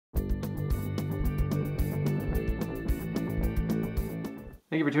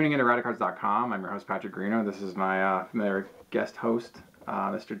Thank you for tuning in to Radicards.com. I'm your host, Patrick Greeno. This is my familiar guest host,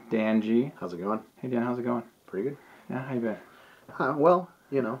 Mr. Dan G. How's it going? Hey, Dan, how's it going? Pretty good. Yeah, how you been? Well,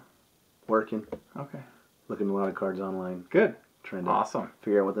 you know, working. Okay. Looking at a lot of cards online. Good. Trying to Awesome.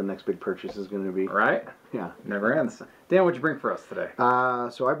 figure out what the next big purchase is going to be. Right? Yeah. Never ends. Dan, what'd you bring for us today?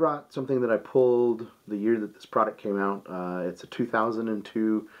 So I brought something that I pulled the year that this product came out. It's a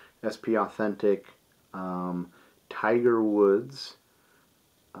 2002 SP Authentic Tiger Woods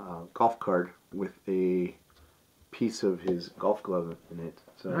golf card with a piece of his golf glove in it.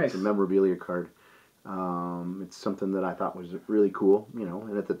 So Nice. It's a memorabilia card. It's something that I thought was really cool, you know,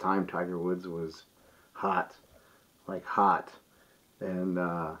 and at the time Tiger Woods was hot, like hot, and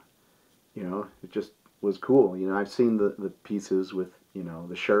you know, it just was cool. You know, I've seen the pieces with, you know,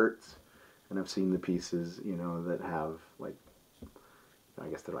 the shirts, and I've seen the pieces, you know, that have like, I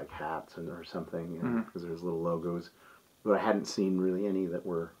guess they're like hats or something, because there's little logos, but I hadn't seen really any that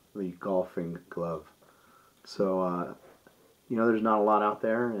were the golfing glove. So you know, there's not a lot out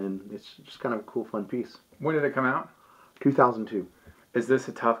there, and it's just kind of a cool, fun piece. When did it come out? 2002. Is this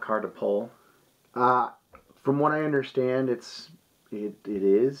a tough card to pull? From what I understand, it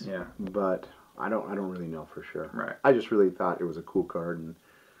is. Yeah. But I don't really know for sure. Right. I just really thought it was a cool card, and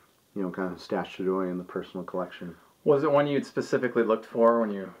you know, kind of stashed it away in the personal collection. Was it one you'd specifically looked for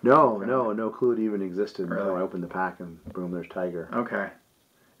when you... No clue it even existed until Really? I opened the pack, and boom, there's Tiger. Okay.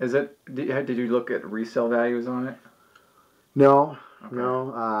 Is it... Did you look at resale values on it? No. Okay.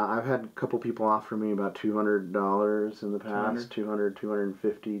 No. I've had a couple people offer me about $200 in the past, 200,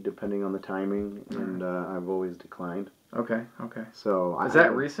 250, depending on the timing, and I've always declined. Okay. So Is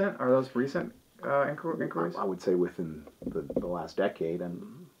that recent? Are those recent inquiries? I would say within the last decade. And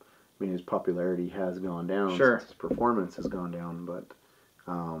I mean, his popularity has gone down. Sure. Since his performance has gone down, but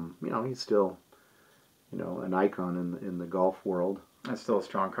you know, he's still, you know, an icon in the golf world. That's still a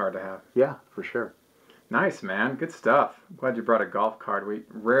strong card to have. Yeah, for sure. Nice, man. Good stuff. I'm glad you brought a golf card. We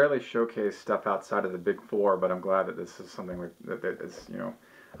rarely showcase stuff outside of the big four, but I'm glad that this is something that is, you know,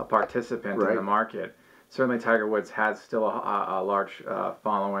 a participant in the market. Certainly Tiger Woods has still a large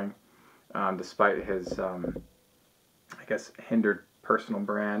following, despite his, I guess, hindered personal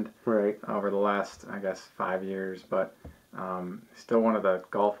brand over the last, I guess, 5 years, but still one of the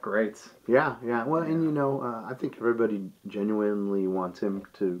golf greats. Yeah. Well, and you know, I think everybody genuinely wants him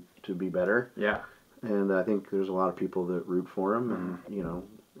to be better. Yeah. And I think there's a lot of people that root for him, and you know,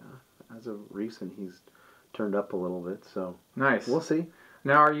 as of recent, he's turned up a little bit. So nice. We'll see.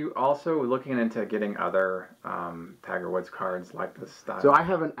 Now, are you also looking into getting other Tiger Woods cards like this style? So I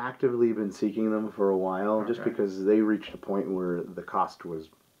haven't actively been seeking them for a while, just because they reached a point where the cost was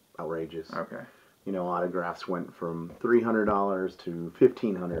outrageous. Okay. You know, autographs went from $300 to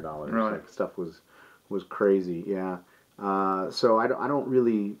 $1,500. Really? Like, stuff was crazy. Yeah. So I don't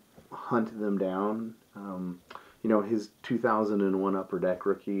really hunt them down. You know, his 2001 Upper Deck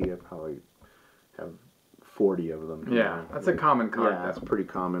rookie, I probably have 40 of them. Yeah, that's a common card. Yeah, that's pretty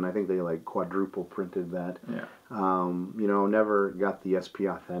common. I think they like quadruple printed that. Yeah. You know, never got the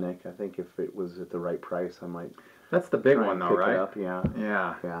SP Authentic. I think if it was at the right price, I might. That's the big one, though, pick right? It up.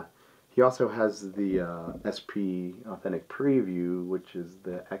 Yeah. Yeah. He also has the SP Authentic Preview, which is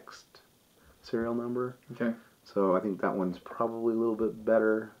the X serial number. Okay. So I think that one's probably a little bit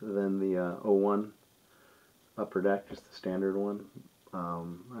better than the 01 Upper Deck, just the standard one.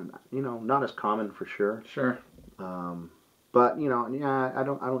 And, you know, not as common for sure. Sure. But you know, yeah, I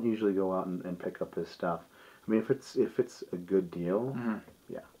don't usually go out and pick up his stuff. I mean, if it's a good deal,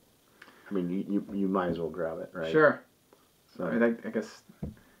 yeah. I mean, you might as well grab it, right? Sure. So I mean, I guess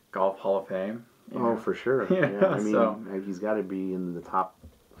Golf Hall of Fame. You know? For sure. Yeah. I mean, he's got to be in the top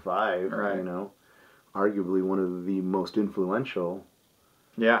 5. Right. You know, arguably one of the most influential.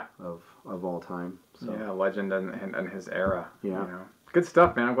 Yeah. Of all time. So. Yeah, legend in his era. Yeah. You know. Good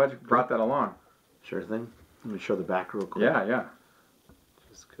stuff, man. I'm glad you brought that along. Sure thing. Let me show the back real quick. Yeah.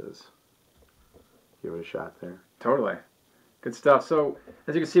 Just because. Give it a shot there. Totally. Good stuff. So,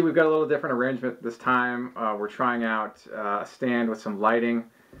 as you can see, we've got a little different arrangement this time. We're trying out a stand with some lighting,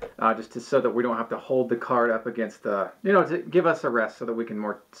 so that we don't have to hold the card up against the, you know, to give us a rest so that we can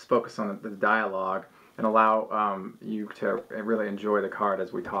more focus on the dialogue and allow you to really enjoy the card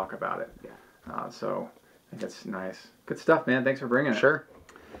as we talk about it. Yeah. So, I think it's nice. Good stuff, man. Thanks for bringing it. Sure.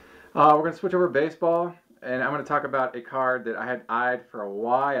 We're going to switch over to baseball, and I'm going to talk about a card that I had eyed for a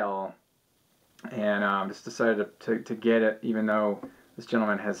while, and just decided to get it, even though this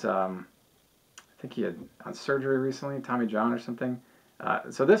gentleman has, I think he had on surgery recently, Tommy John or something.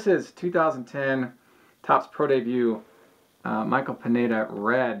 So this is 2010 Topps Pro Debut Michael Pineda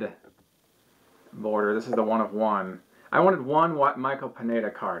red border. This is the 1 of 1. I wanted one Michael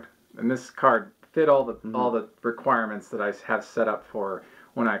Pineda card, and this card fit all the requirements that I have set up for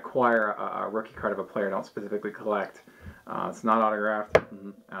when I acquire a rookie card of a player I don't specifically collect. It's not autographed.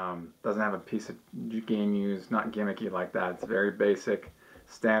 Doesn't have a piece of game use. Not gimmicky like that. It's very basic,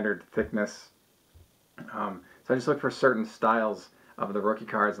 standard thickness. So I just look for certain styles of the rookie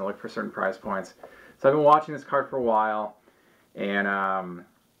cards and I look for certain price points. So I've been watching this card for a while, and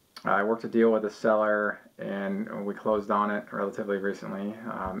I worked a deal with a seller, and we closed on it relatively recently,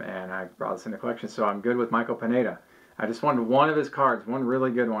 and I brought this into collection. So I'm good with Michael Pineda. I just wanted one of his cards, one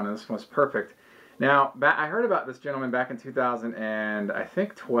really good one, and this one was perfect. Now, I heard about this gentleman back in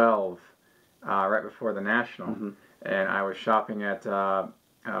 2012, right before the National, and I was shopping at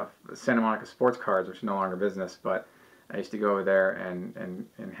Santa Monica Sports Cards, which is no longer business, but I used to go over there and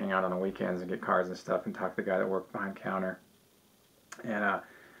hang out on the weekends and get cards and stuff and talk to the guy that worked behind counter. And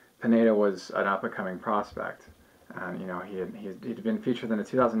Pineda was an up-and-coming prospect. You know, he'd been featured in the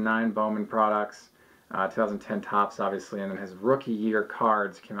 2009 Bowman products, 2010 Topps, obviously, and then his rookie year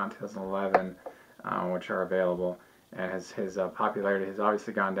cards came out in 2011, which are available. And his popularity has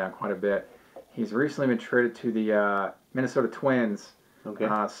obviously gone down quite a bit. He's recently been traded to the Minnesota Twins. Okay.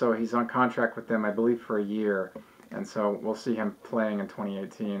 So he's on contract with them, I believe, for a year. And so we'll see him playing in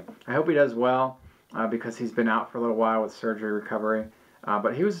 2018. I hope he does well, because he's been out for a little while with surgery recovery.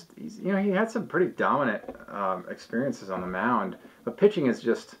 But he had some pretty dominant experiences on the mound. But pitching is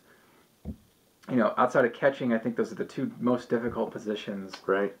just, outside of catching, I think those are the two most difficult positions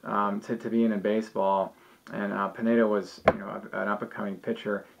to be in baseball. And Pineda was, an up-and-coming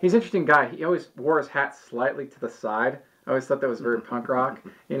pitcher. He's an interesting guy. He always wore his hat slightly to the side. I always thought that was very punk rock,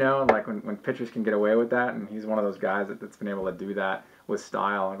 like when pitchers can get away with that, and he's one of those guys that's been able to do that with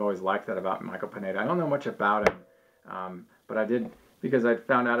style. I've always liked that about Michael Pineda. I don't know much about him, but I did, because I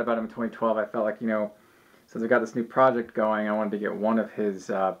found out about him in 2012, I felt like, since I got this new project going, I wanted to get one of his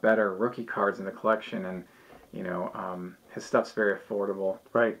better rookie cards in the collection, and, his stuff's very affordable.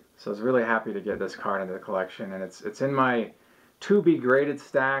 Right. So I was really happy to get this card into the collection, and it's in my to-be graded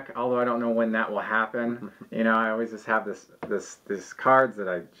stack, although I don't know when that will happen. I always just have this cards that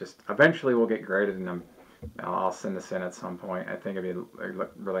I just eventually will get graded, and I'll send this in at some point. I think it'd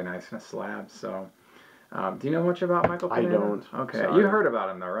look really nice in a slab. So, do you know much about Michael Pineda? I don't. Okay, Sorry. You heard about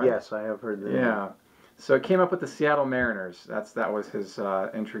him though, right? Yes, I have heard that. Yeah. So it came up with the Seattle Mariners. That was his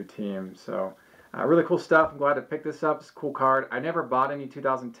entry team. So really cool stuff. I'm glad to pick this up. It's a cool card. I never bought any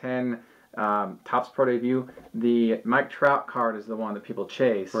 2010 Topps Pro Debut. The Mike Trout card is the one that people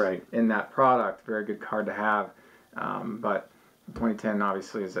chase in that product. Very good card to have. But 2010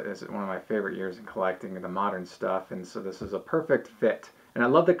 obviously is one of my favorite years in collecting the modern stuff, and so this is a perfect fit. And I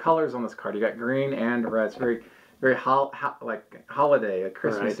love the colors on this card. You got green and red. It's very, very like holiday, a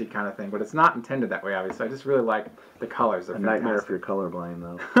Christmassy kind of thing, but it's not intended that way, obviously. I just really like the colors. They're fantastic. Nightmare if you're colorblind,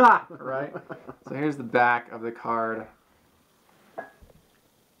 though. Right. So here's the back of the card.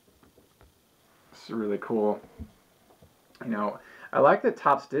 It's really cool. I like that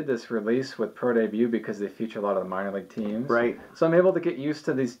Topps did this release with Pro Debut because they feature a lot of the minor league teams. Right. So I'm able to get used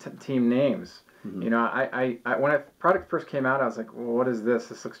to these team names. When a product first came out, I was like, well, what is this?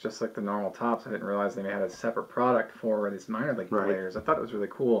 This looks just like the normal Topps. I didn't realize they had a separate product for these minor league players. I thought it was really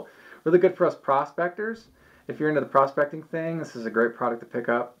cool. Really good for us prospectors. If you're into the prospecting thing, this is a great product to pick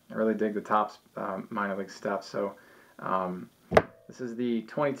up. I really dig the Topps minor league stuff. So this is the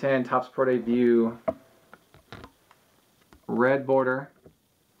 2010 Topps Pro Debut red border,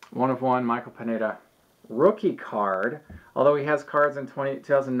 1/1 Michael Pineda rookie card. Although he has cards in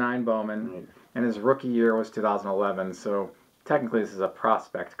 2009 Bowman, and his rookie year was 2011. So technically this is a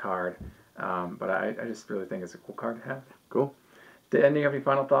prospect card, but I just really think it's a cool card to have. Cool. Dan, do you have any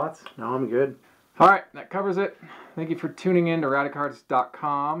final thoughts? No, I'm good. All right, that covers it. Thank you for tuning in to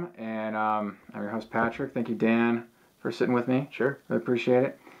Radicards.com, and I'm your host Patrick. Thank you, Dan, for sitting with me. Sure. I appreciate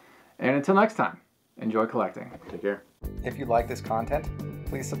it. And until next time, enjoy collecting. Take care. If you like this content,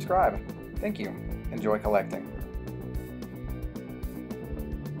 please subscribe. Thank you. Enjoy collecting.